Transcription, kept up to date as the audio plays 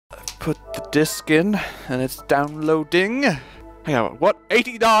put the disc in, and it's downloading. Hang on, what?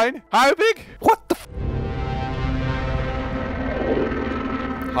 89? How big? What the f?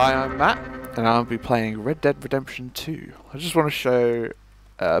 Hi, I'm Matt, and I'll be playing Red Dead Redemption 2. I just want to show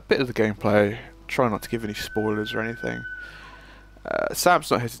a bit of the gameplay, try not to give any spoilers or anything. Sam's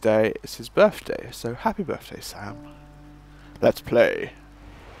not here today, it's his birthday, so happy birthday, Sam. Let's play.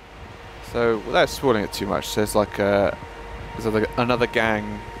 So, without spoiling it too much, there's like another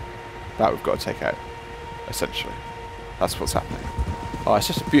gang that we've got to take out, essentially. That's what's happening. Oh, it's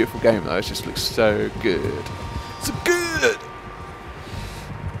just a beautiful game though, it just looks so good. So good!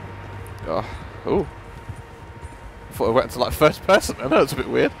 Oh, ooh. I thought I went to like first person, I know it's a bit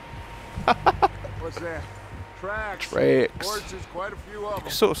weird. What's that? Tracks. Horses, quite a few of you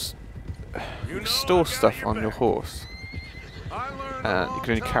can sort of you can store stuff on your horse. And you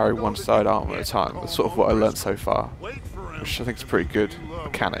can only carry one side arm at a time. That's sort of what I learnt so far, which I think is a pretty good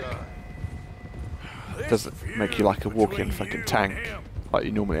mechanic. It doesn't make you like a walk-in fucking tank like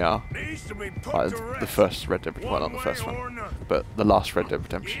you normally are. Like the first Red Dead Redemption, well, not the first one, but the last Red Dead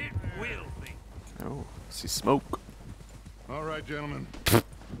Redemption. Oh, I see smoke. All right, gentlemen.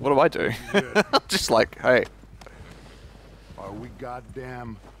 What am I doing? Just like, hey. Are we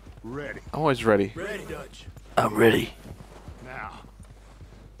goddamn ready? I'm always ready. Ready, Dutch. I'm ready. Now,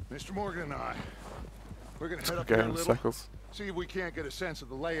 Mr. Morgan and I, we're gonna head up Go there a in little, circles. see if we can't get a sense of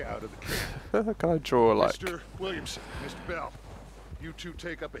the layout of the camp. Can I draw like? Mr. Williamson, Mr. Bell, you two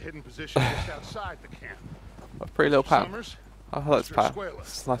take up a hidden position just outside the camp. A pretty little pattern. Summers, Oh, that's Mr. pattern. Escuela,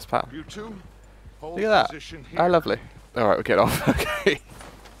 It's a nice pattern. you two hold Look at that. position here. Oh, lovely. Alright, we'll get off. Okay.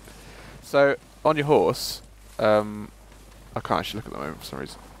 So, on your horse, I can't actually look at the moment for some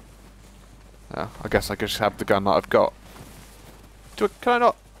reason. I guess I could just have the gun that I've got. Can I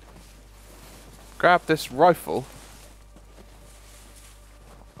not grab this rifle?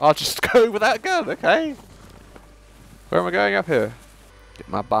 I'll just go without a gun, okay? Where am I going up here? Get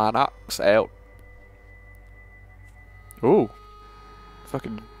my binocs out. Ooh.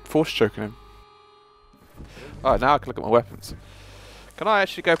 Fucking force choking him. Alright, now I can look at my weapons. Can I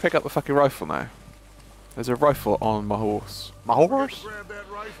actually go pick up the fucking rifle now? There's a rifle on my horse. My horse? Grab that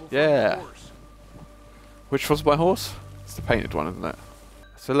rifle from Yeah. the horse. Which one's my horse? It's the painted one, isn't it?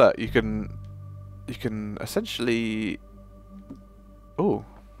 So look, you can essentially. Ooh.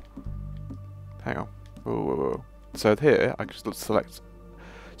 Hang on. Whoa, whoa, whoa. So here I can just select.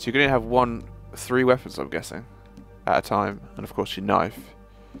 So you can only have 3 weapons, I'm guessing, at a time, and of course your knife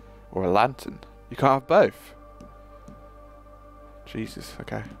or a lantern. You can't have both. Jesus.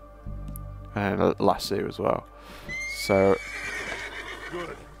 Okay. And a lasso as well. So.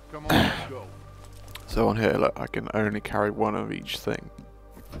 Good. Come on, let's go. So on here, look, I can only carry one of each thing,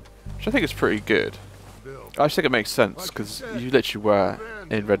 which I think is pretty good. Bill. I just think it makes sense because you literally were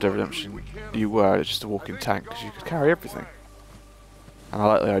in Red Dead Redemption. You were just a walking tank because you could carry everything. And I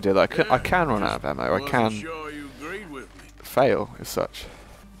like the idea that I can run out of ammo. I can fail as such.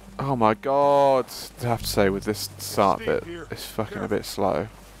 Oh my god! I have to say, with this start bit, it's fucking a bit slow.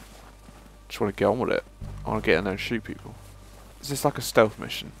 Just want to get on with it. I want to get in there and shoot people. Is this like a stealth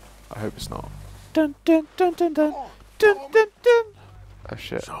mission? I hope it's not. Dun dun dun dun dun dun dun dun. Oh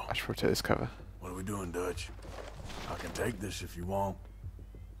shit! So, I should probably take this cover. what are we doing, Dutch? I can take this if you want.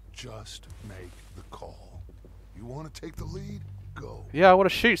 Just make the call. You want to take the lead? Go. Yeah, I want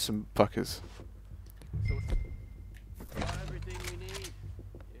to shoot some fuckers.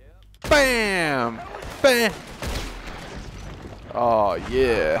 Bam! Bam! Oh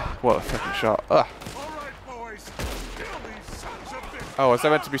yeah! What a fucking shot! Ugh. All right, boys. Kill these sons of bitches. Oh, is that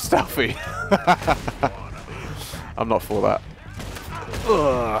meant to be stealthy? I'm not for that.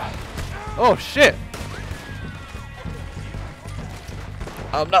 Ugh. Oh shit!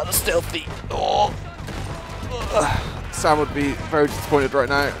 I'm not the stealthy. Oh. Ugh. Sam would be very disappointed right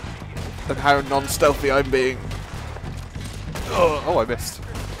now at how non-stealthy I'm being. Oh, I missed.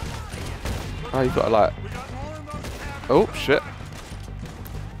 Oh, you've got to like. Oh shit!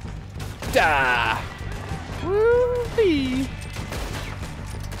 Da! Woo-wee.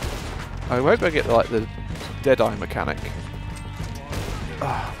 I hope I get like the Deadeye mechanic.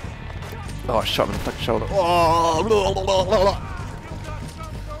 Oh, I shot him in the fucking shoulder. Oh, blah, blah, blah, blah.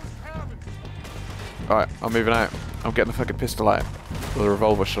 Alright, I'm moving out. I'm getting the fucking pistol out. Or the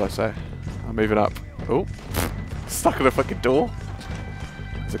revolver, shall I say. I'm moving up. Oh, stuck in a fucking door.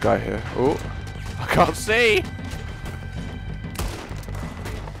 There's a guy here. Oh, I can't see.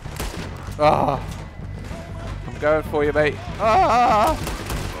 Ah, I'm going for you, mate. Ah,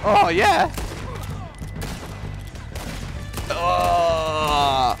 oh yeah.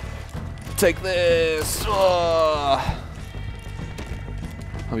 Ah, take this. Ah.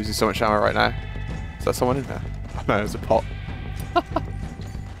 I'm using so much ammo right now. Is that someone in there? Oh, no, there's a pot.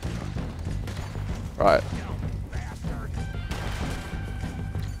 Right.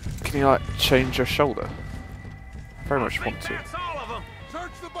 Can you like change your shoulder? Very much want to. That's all of them.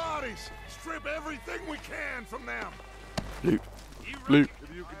 Search the bodies. Strip everything we can from them. Loot. Loot.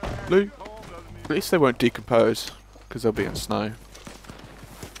 Loot. At least they won't decompose, because they'll be in snow.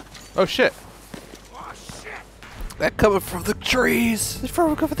 Oh shit! Oh shit! They're coming from the trees! They're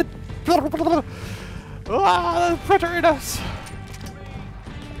coming from the... Ah, they're predating us!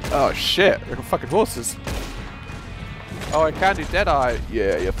 Oh shit, they're fucking horses. Oh, I can do Deadeye.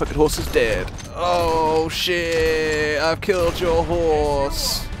 Yeah, your fucking horse is dead. Oh shit, I've killed your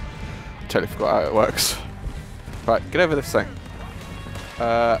horse. Totally forgot how it works. Right, get over this thing.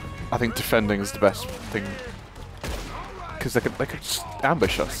 I think defending is the best thing. Because they could just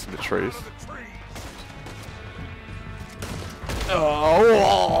ambush us in the trees.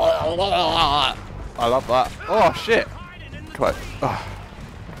 Oh, I love that. Oh shit. Come on. Oh.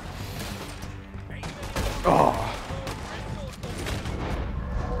 Oh.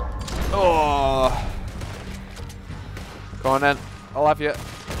 Oh. Go on then. I'll have you.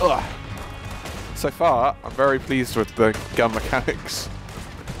 Ugh. So far, I'm very pleased with the gun mechanics.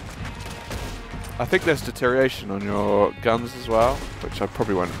 I think there's deterioration on your guns as well, which I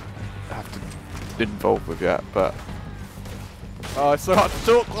probably won't have to get involved with yet, but... Oh, it's so hard to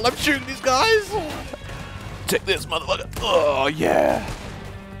talk while I'm shooting these guys! Take this, motherfucker! Oh, yeah!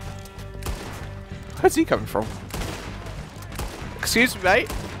 Where's he coming from? Excuse me,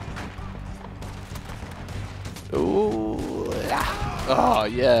 mate? Ooh, oh,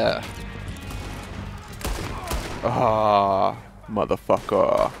 yeah. Ah,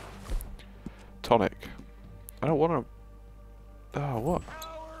 motherfucker. Tonic. I don't want to... Oh, what?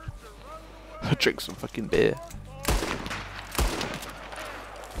 Drink some fucking beer.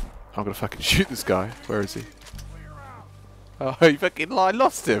 I'm gonna fucking shoot this guy. Where is he? Oh, you fucking lied.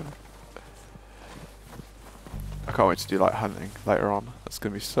 Lost him. I can't wait to do like hunting later on. That's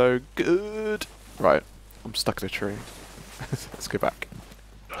gonna be so good. Right, I'm stuck in a tree. Let's go back.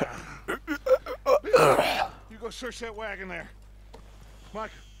 You go search that wagon there.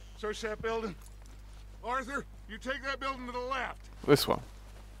 Mike, search that building. Arthur, you take that building to the left. This one.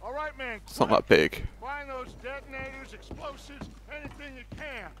 All right, man. It's not that big. Find those detonators, explosives, anything you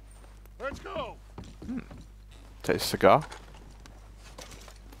can. Let's go. Take a cigar.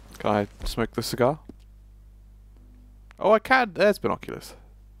 Can I smoke the cigar? Oh, I can. There's binoculars.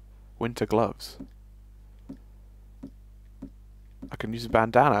 Winter gloves. I can use a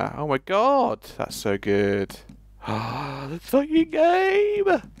bandana. Oh my god, that's so good. Ah, the fucking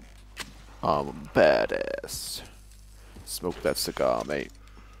game. I'm a badass. Smoke that cigar, mate.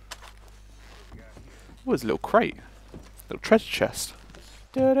 Oh, there's a little crate. Little treasure chest.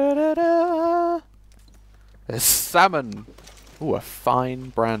 Da da da da. There's salmon. Oh, a fine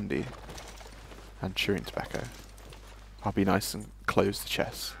brandy. And chewing tobacco. I'll be nice and close the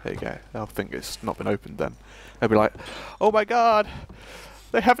chest. There you go. They'll think it's not been opened then. They'll be like, oh my god,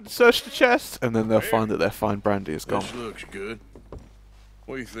 they haven't searched the chest. And then they'll find that their fine brandy is gone. This looks good.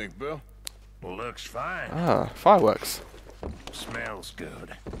 What do you think, Bill? Looks fine. Ah, fireworks. Smells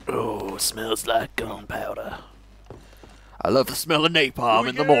good. Oh, smells like gunpowder. I love the smell of napalm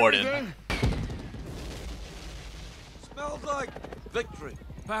in the morning. Smells like victory.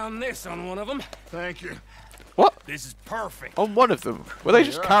 Found this on one of them. Thank you. What? This is perfect. On one of them? Were they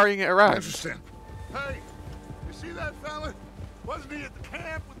just carrying it around? Interesting. Hey, you see that fella? Wasn't he at the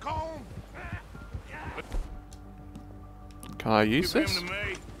camp with Colm? Can I use Give this? him to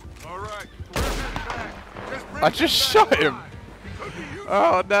me. All right. We're heading back. Bring I him just back shot him. alive. He could be useful.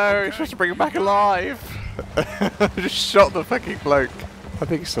 Oh no, you're supposed to bring him back alive. I just shot the fucking bloke. I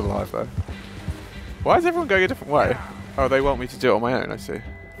think he's still alive though. Why is everyone going a different way? Oh, they want me to do it on my own, I see.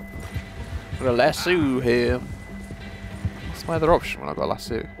 I'm gonna lasso him. What's my other option when I've got a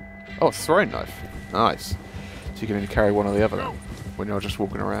lasso? Oh, a throwing knife. Nice. So you can only carry one or the other then, when you're just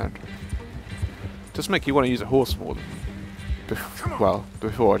walking around. Does make you want to use a horse more than... well,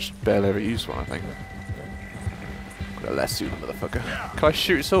 before I just barely ever used one, I think. I'm gonna lasso the motherfucker. Can I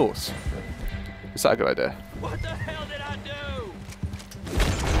shoot his horse? Is that a good idea? What the hell did I do?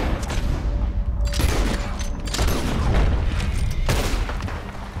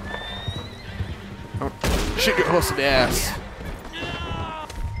 Oh, shoot your horse in the ass.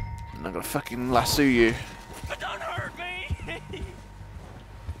 And I'm gonna fucking lasso you. Don't hurt me.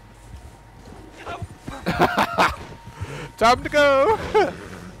 Time to go!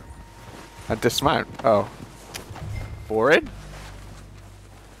 And dismount. Oh. Boring?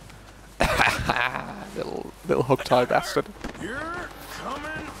 little hog tie bastard. You're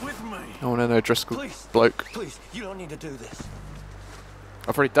coming with me. I want to know Driscoll Please. bloke. Please, you don't need to do this.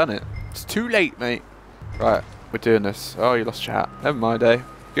 I've already done it. It's too late, mate. Right, we're doing this. Oh, you lost your hat. Never mind, eh? You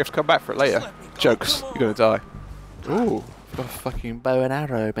have to come back for it later. let me go, Jokes. come You're gonna die. Ooh, got a fucking bow and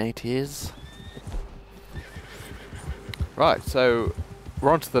arrow, mateys. Right, so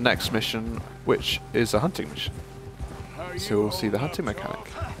we're on to the next mission, which is a hunting mission. So we'll see the hunting mechanic.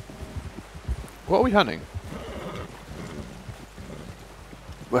 What are we hunting?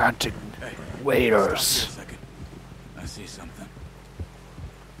 We're hunting waiters. Second. I see something.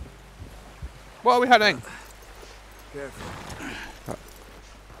 What are we hunting? Careful.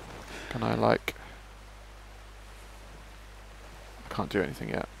 Can I like... I can't do anything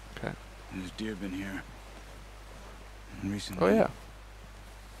yet. Okay. There's deer been here. Recently. Oh yeah.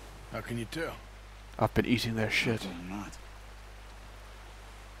 How can you tell? I've been eating their shit. Or not.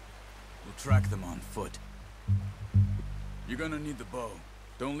 We'll track them on foot. You're gonna need the bow.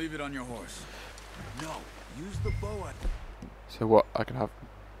 Don't leave it on your horse. No, use the bow I So what? I can have...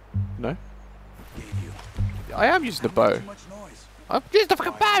 No? Gave you. I am using the Don't make bow. too much noise. I'm using the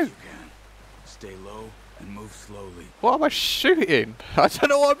fucking Quiet as bow! you can. Stay low and move slowly. What am I shooting? I don't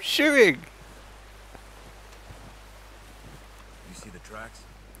know what I'm shooting! You see the tracks?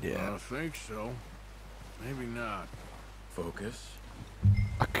 I think so. Maybe not. Focus.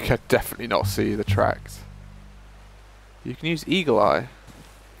 I can definitely not see the tracks. You can use Eagle Eye.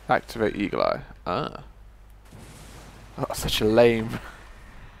 Activate Eagle Eye. Ah. Oh, such a lame...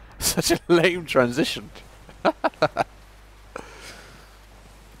 such a lame transition.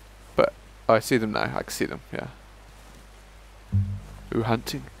 But I see them now. I can see them, yeah. We're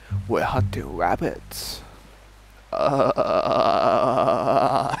hunting. We're hunting rabbits.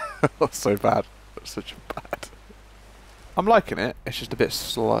 So bad. Such a bad. I'm liking it. It's just a bit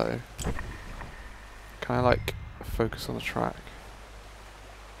slow. Can I like focus on the track?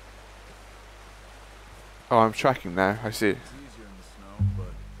 Oh, I'm tracking now. I see. It's easier in the snow,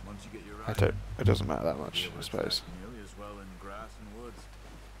 but once you get your I don't. It doesn't matter that much, I suppose. Nearly as well in grass and woods.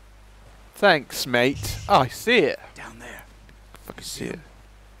 Thanks, mate. Oh, I see it. Down there. I fucking see it.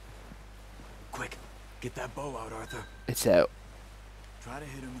 Quick, get that bow out, Arthur. It's out. Try to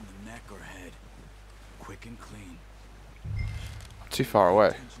hit him in the neck or head. Quick and clean. I'm too far away.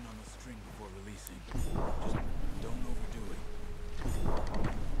 Tension on the string before releasing. Just don't overdo it.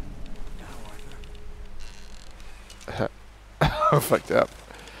 Now, Arthur. I fucked it up.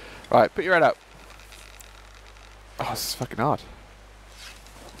 Right, put your head up. Oh, this is fucking hard.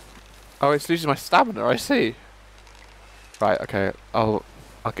 Oh, it's losing my stamina. I see. Right. Okay. I'll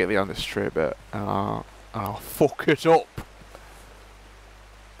get me on this tree a bit. And I'll fuck it up.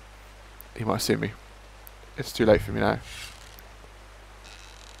 He might see me. It's too late for me now.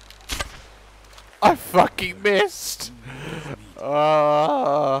 I fucking missed.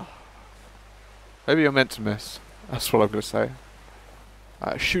 Maybe you're meant to miss. That's what I'm gonna say.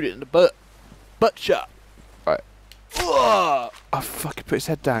 Shoot it in the butt. Butt shot. Right. Oh, fucking put his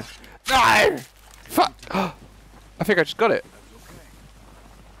head down. No! Fuck! I think I just got it.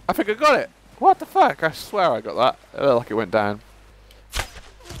 I think I got it. What the fuck? I swear I got that. It looked like it went down.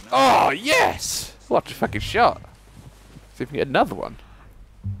 Oh, yes! What a fucking shot. See if we can get another one.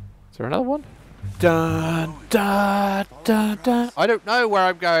 Is there another one? Dun, dun, dun, dun. I don't know where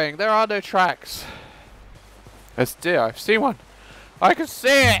I'm going. There are no tracks. There's a deer. I've seen one. I can see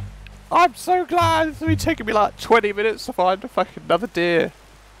it. I'm so glad. It's been taking me like 20 minutes to find a fucking another deer.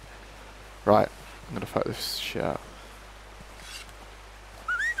 Right. I'm gonna fuck this shit out.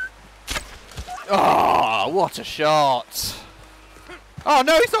 Oh, what a shot. Oh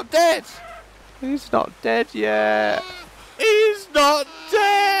no, he's not dead. He's not dead yet. He's not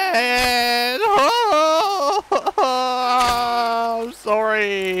dead. Oh, I'm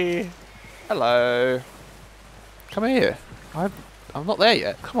sorry. Hello. Come here. I'm not there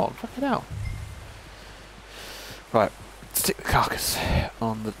yet. Come on, fuck it out. Right, stick the carcass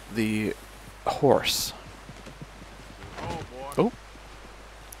on the horse. Oh.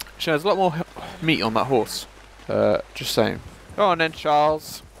 Actually, there's a lot more meat on that horse. Just saying. Go on then,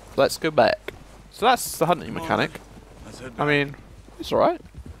 Charles. Let's go back. So that's the hunting mechanic. I mean, it's alright.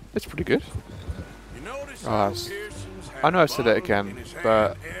 It's pretty good. I know I've said it again,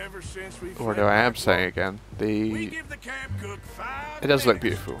 but although I am saying it again, it does look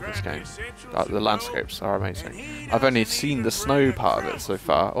beautiful, this game. The landscapes are amazing. I've only seen the snow part of it so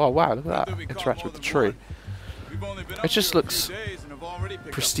far. Oh wow, look at that. Interact with the tree. It just looks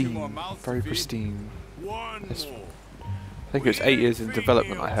pristine. Very pristine. I think it was 8 years in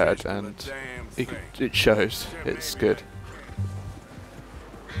development, I heard, and it shows. It's good.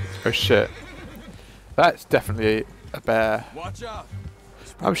 Oh shit. That's definitely a bear. Watch out.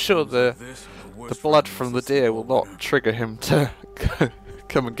 I'm sure the blood from the deer will not trigger him to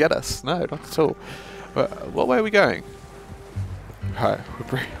come and get us. No, not at all. But what way are we going? Right,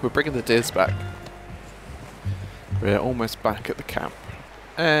 we're bringing the deers back. We're almost back at the camp.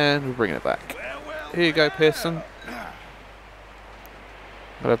 And we're bringing it back. Here you go, Pearson. I'm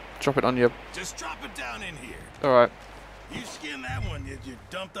gonna drop it on your... Just drop it down in here. Alright. You skin that one that you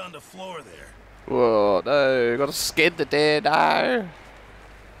dumped on the floor there. Whoa, no, gotta skin the deer now.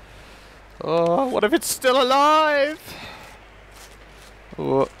 Oh, what if it's still alive?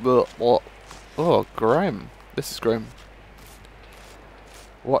 What? Oh, grim. This is grim.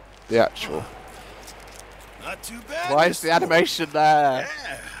 What the actual? Not too bad. Why is the animation there?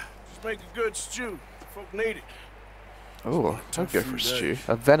 Yeah. Just make a good stew. Folk need it. Oh, I'd go for a stew.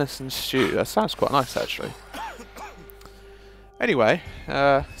 A venison stew. That sounds quite nice, actually. Anyway,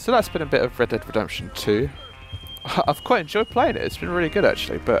 so that's been a bit of Red Dead Redemption 2. I've quite enjoyed playing it. It's been really good,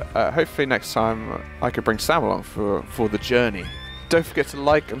 actually. But hopefully next time I could bring Sam along for the journey. Don't forget to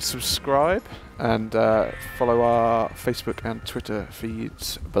like and subscribe, and follow our Facebook and Twitter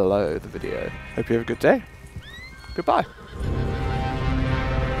feeds below the video. Hope you have a good day. Goodbye.